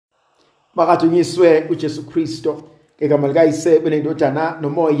Makadunyiswe uJesu Kristo egama likayise benendodana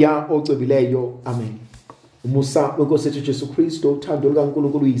nomoya ocwebileyo. Amen. Umusa wenkosi yethu Jesu Kristo, uthando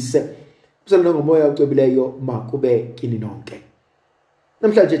lukaNkulunkulu uyise, uselana ngomoya ocwebileyo makube kini nonke.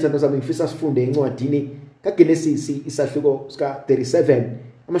 Namhlanje thando zami ngifisa sifunde encwadini kaGenesis isahluko sika 37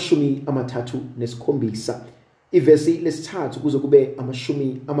 amashumi amathathu nesikhombisa, ivesi lesithathu kuze kube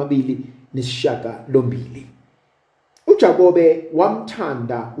amashumi amabili nesishaka lombili. uJakobe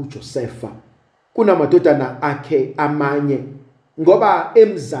wamthanda uJosefa kunamadodana akhe amanye ngoba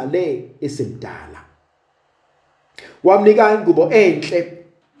emzale esemdala. Wamnika ingubo enhle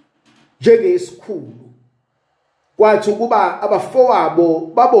njengesikhulu. Kwathi ukuba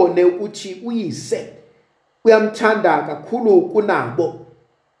abafowabo babone ukuthi uyise uyamthanda kakhulu kunabo,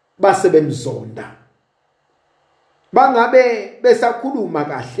 base bemzonda. Bangabe besakhuluma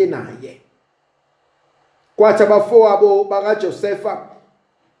kahle naye. Kwathi abafowabo bakaJosefa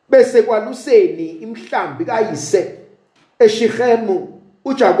bese kwaluseni imhlambi kayise eShikhemu,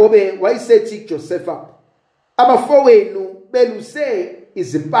 uJakobe wayesethi kuJosefa, abafowenu beluse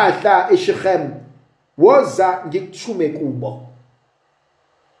izimpahla eShikhemu, woza ngikuthume kubo.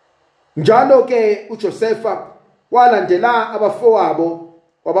 Njalo ke uJosefa walandela abafowabo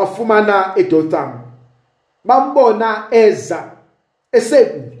wabafumana eDothan. Bambona eza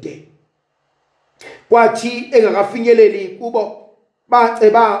esekude. Kwathi engakafinyeleli kubo,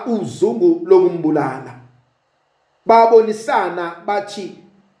 baceba uzungu lokumbulala. Babonisana bathi,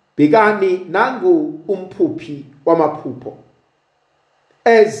 bhekani nangu umphuphi wamaphupho.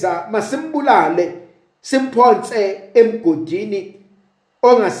 Eza masimbulale, simphonse emgodini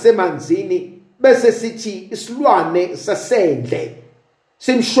ongasemanzini, bese sithi isilwane sasendle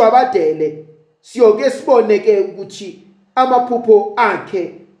simshwabadele, siyoke siboneke ukuthi amaphupho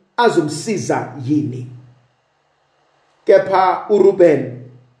akhe azomsiza yini. Kepha uRuben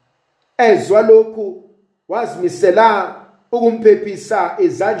ezwa lokhu wazimisela ukumphephisa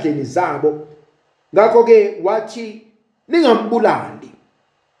ezandleni zabo. Ngakho ke wathi, ningambulali.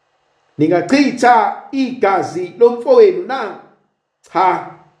 Ningachitha igazi lomfowenu na? Cha,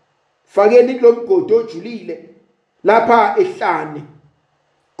 fakeni kulomgodi ojulile lapha ehlane,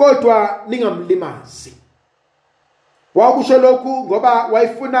 kodwa ningamlimazi. Wakusho lokhu ngoba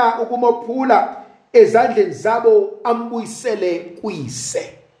wayefuna ukumophula ezandleni zabo ambuyisele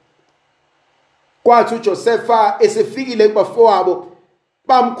kuyise. Kwathi uJosefa esefikile kubafowabo,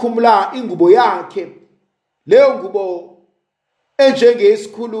 bamkhumula ingubo yakhe, leyo ngubo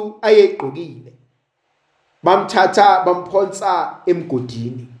enjengesikhulu ayegqokile. Bamthatha bamphonsa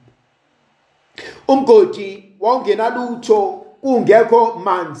emgodini. Umgodi wawungenalutho, kungekho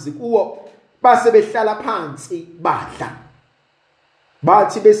manzi kuwo, base behlala phansi badla.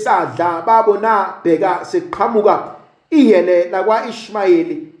 Bathi besadla babona bheka seqhamuka ihele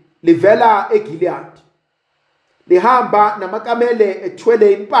lakwa-Ishmayeli livela eGilead. Lihamba namakamele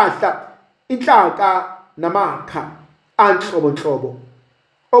ethwele impahla, inhlaka namakha anhlobonhlobo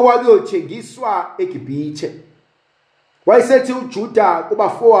okwakuyothengiswa eGibhithe. Wayesethi uJuda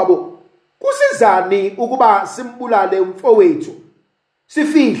kubafowabo, kusizani ukuba simbulale umfowethu,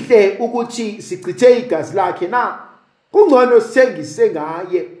 sifihle ukuthi sichithe igazi lakhe na? Kungcono sithengise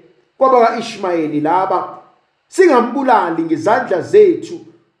ngaye kwabaka-Ishmayeli laba, singambulali ngezandla zethu,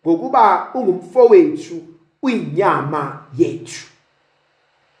 ngokuba ungumfowethu, uyinyama yethu.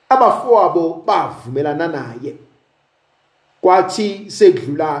 Abafowabo bavumelana naye. Kwathi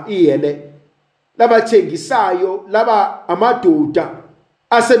sekudlula ihele, labathengisayo laba amadoda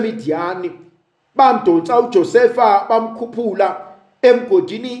aseMidiyani bamdonsa uJosefa, bamkhuphula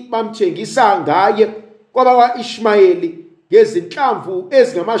emgodini, bamthengisa ngaye kwabaka-Ishmayeli ngezinhlamvu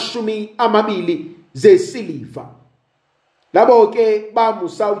ezingama-20 zesiliva. Labo ke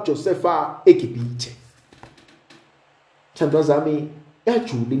bamusa uJosefa eGibhithe. Thandwa zami,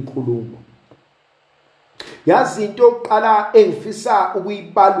 yajula inkulumo. Yazi into yokuqala engifisa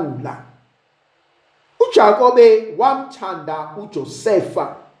ukuyibalula, uJakobe wamthanda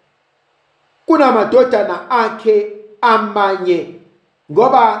uJosefa kunamadodana akhe amanye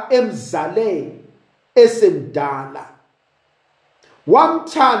ngoba emzale esemdala.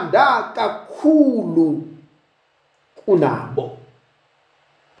 Wamthanda kakhulu kunabo.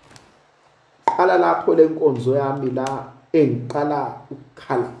 Qala lapho lenkonzo yami la engiqala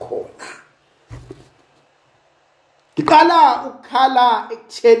ukukhala khona. Ngiqala ukukhala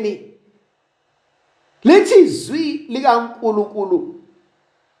ekutheni lithi izwi likaNkulunkulu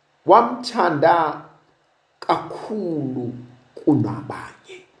wamthanda kakhulu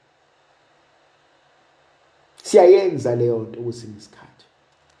kunabanye. Siyayenza leyo nto kwesinye isikhathi.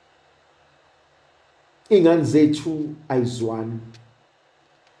 Ingane zethu ayizwani.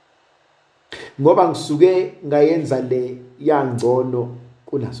 ngoba ngisuke ngayenza le yangcono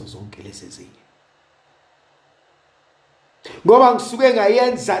kunazo zonke lezi ezinye, ngoba ngisuke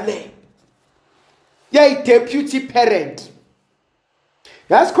ngayenza le deputy parent.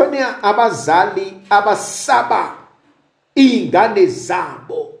 Yazi khona abazali abasaba ingane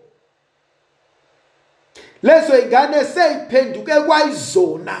zabo, lezo ingane seyiphenduke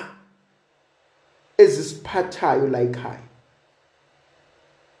kwayizona ezisiphathayo la ekhaya,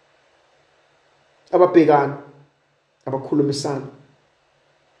 ababhekana, abakhulumisana,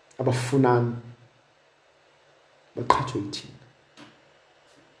 abafunana, baqhathwe yithina.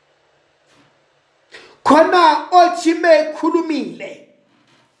 Khona othi mekhulumile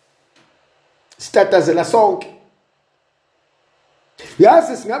sitatazela sonke.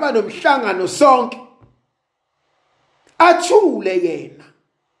 Yazi singaba nomhlangano sonke, athule yena,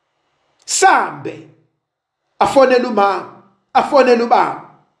 sambe, afonele umama, afonele ubaba,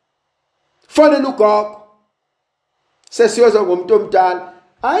 afonele ugogo, sesiyoza ngomuntu omdala,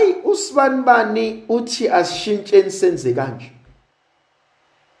 hayi usibanibani uthi asishintsheni senze kanje.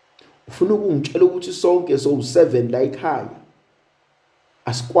 Ufuna ukungitshela ukuthi sonke so7 la ekhaya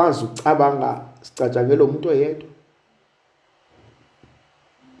asikwazi ucabanga sicatshangela umuntu oyedwa?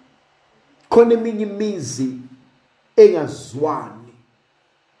 Khona eminye imizi engazwani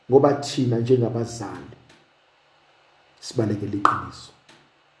ngoba thina njengabazali sibalekele iqiniso.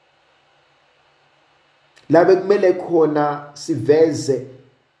 Labe kumele khona siveze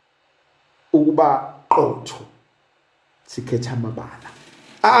ukuba qotho, sikhetha amabala.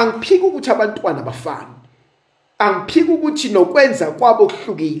 Angiphiki ukuthi abantwana bafani, angiphiki ukuthi nokwenza kwabo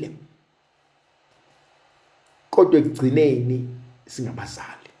kuhlukile, kodwa ekugcineni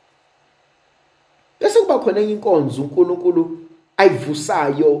singabazali. Bese kuba khona enye inkonzo uNkulunkulu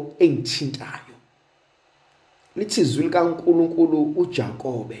ayivusayo engithintayo. Lithi izwi likaNkulunkulu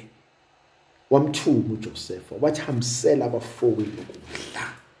uJakobe wamthuma uJoseph wathi hambisela abafowenu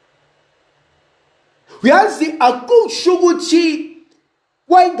ukudla. Uyazi akusho ukuthi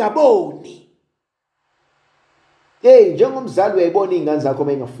wayengaboni. Njengomzali uyayibona izingane zakho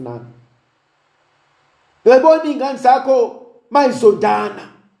mayingafunani, uyayibona izingane zakho mayizondana,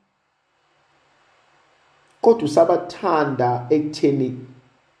 kodwa usabathanda ekutheni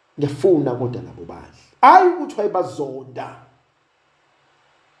ngiyafuna kodwa nabo badle, hayi ukuthi wayebazonda.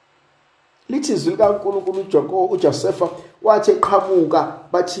 Lithi izwi likaNkulunkulu uJoseph wathi eqhamuka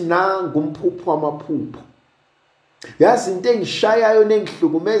bathi nangu umphuphu wamaphupho. Yazi into engishayayo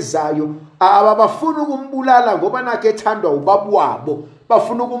nengihlukumezayo, abafuna ukumbulala ngoba nakhe ethandwa ubaba wabo,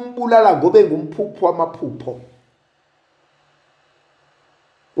 bafuna ukumbulala ngoba engumphuphu wamaphupho.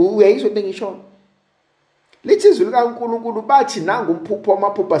 Uyayizwa into engisho? Lithi izwi likaNkulunkulu bathi nangu umphuphu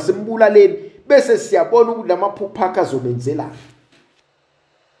wamaphupho, simbulaleni bese siyabona ukuthi lamaphupho akhe azobenzelana.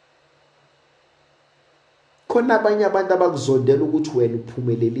 Khona abanye abantu abakuzondela ukuthi wena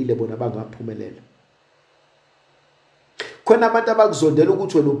uphumelelile bona bangaphumelela. Khona abantu abakuzondela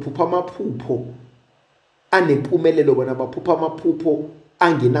ukuthi wena uphupha amaphupho anempumelelo bona baphupha amaphupho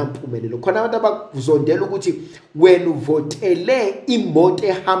angenampumelelo. Khona abantu abakuzondela ukuthi wena uvotele imoto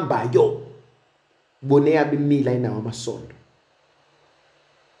ehambayo bone yabe imila inawo amasondo.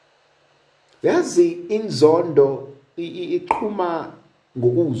 Yazi inzondo iqhuma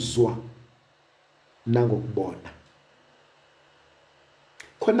ngokuzwa nangokubona.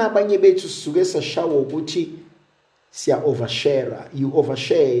 Khona abanye bethu sisuke sashawa ukuthi siya overshare, you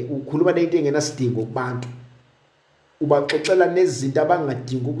overshare, ukhuluma nento engenasidingo kubantu, ubaxoxela nezinto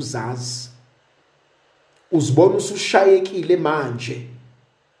abangadingi ukuzazi, uzibona usushayekile manje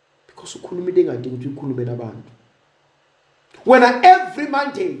because ukhuluma into engadingi ukuthi ukhulume nabantu. Wena every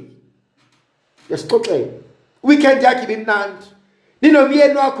Monday yasixoxela weekend yakhe ibimnandi,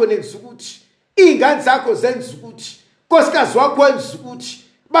 ninomyeni wakho nenza ukuthi, izingane zakho zenza ukuthi, nkosikazi wakho wenza ukuthi,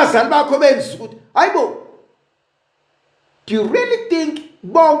 bazali bakho benza ukuthi. Hayibo, do you really think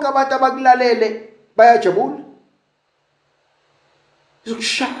bonke abantu abakulalele bayajabula?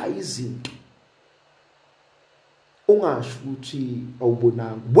 Izokushaya izinto ungasho ukuthi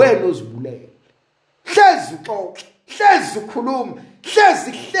awubonanga, wena ozibulele. Hlezi uxoxe, hlezi ukhuluma,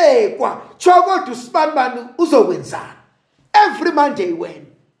 hlezi hlekwa, tsho kodwa usibanibani uzokwenzana. Every Monday when,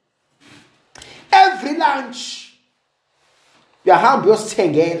 every lunch uyahamba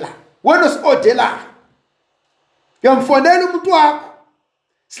uyosithengela, wena usiodela, uyamfonela umuntu wakho,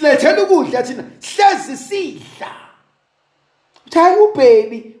 silethela ukudla thina hlezi sidla. Hayi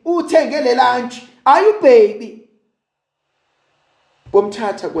ubaby uthengele lunch, hayi ubaby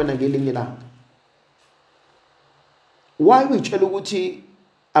bomthatha kwena ngelinye ilanga. Why uyitshela ukuthi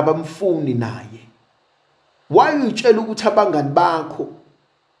abamfuni naye? Why uyitshela ukuthi abangani bakho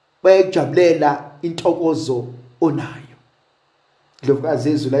bayajabulela intokozo onayo. Ndlovukazi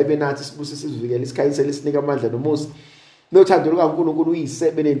yezulu ayibe nathi sibuse sizivikele isikhanyisele isinika amandla nomusa nothando lukaNkulunkulu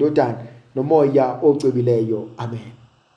uyise benendodana nomoya ocebileyo. Amen.